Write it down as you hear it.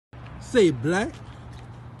Say black.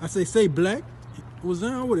 I say black. What's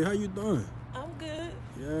down with it? How you doing? I'm good.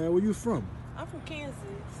 Yeah, where you from? I'm from Kansas.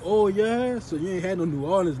 Oh yeah, so you ain't had no New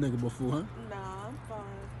Orleans nigga before, huh? Nah, I'm fine.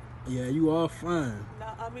 Yeah, you are fine.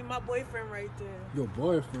 Nah, I mean my boyfriend right there. Your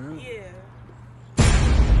boyfriend? Yeah.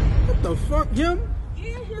 What the fuck, him?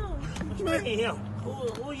 Yeah, him. Man, him.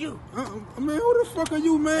 Who you? Man, who the fuck are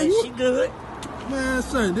you, man? Hey, she good. Man,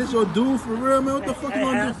 son, this your dude for real, man? What the fuck you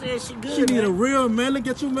gonna do? I said she good. She need man. a real man. Look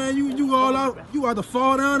at you, man. You all out. You out to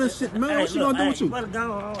fall down and shit, man. Hey, What she gonna do with you?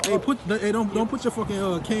 Hey, don't put your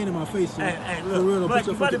fucking cane in my face, son. Hey, look, for real, don't put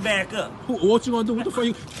your better fucking back up. What you gonna do? What the fuck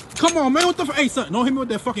you? Come on, man. What the fuck? Hey, son, don't hit me with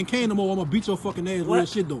that fucking cane no more. I'm gonna beat your fucking ass. What? Real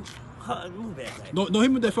shit though. Move back. Don't hit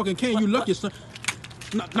me with that fucking cane. You lucky, son.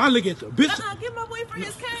 Now look at you, bitch. Give my boyfriend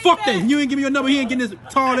his cane. Fuck back. that. You ain't give me your number. He ain't getting this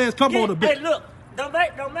tall ass cup holder, bitch. Hey, look. Don't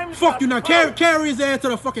make me. Fuck you now. Carry his ass to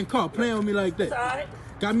the fucking car. Playing with me like that. All right.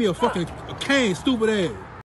 Got me a fucking cane, stupid ass.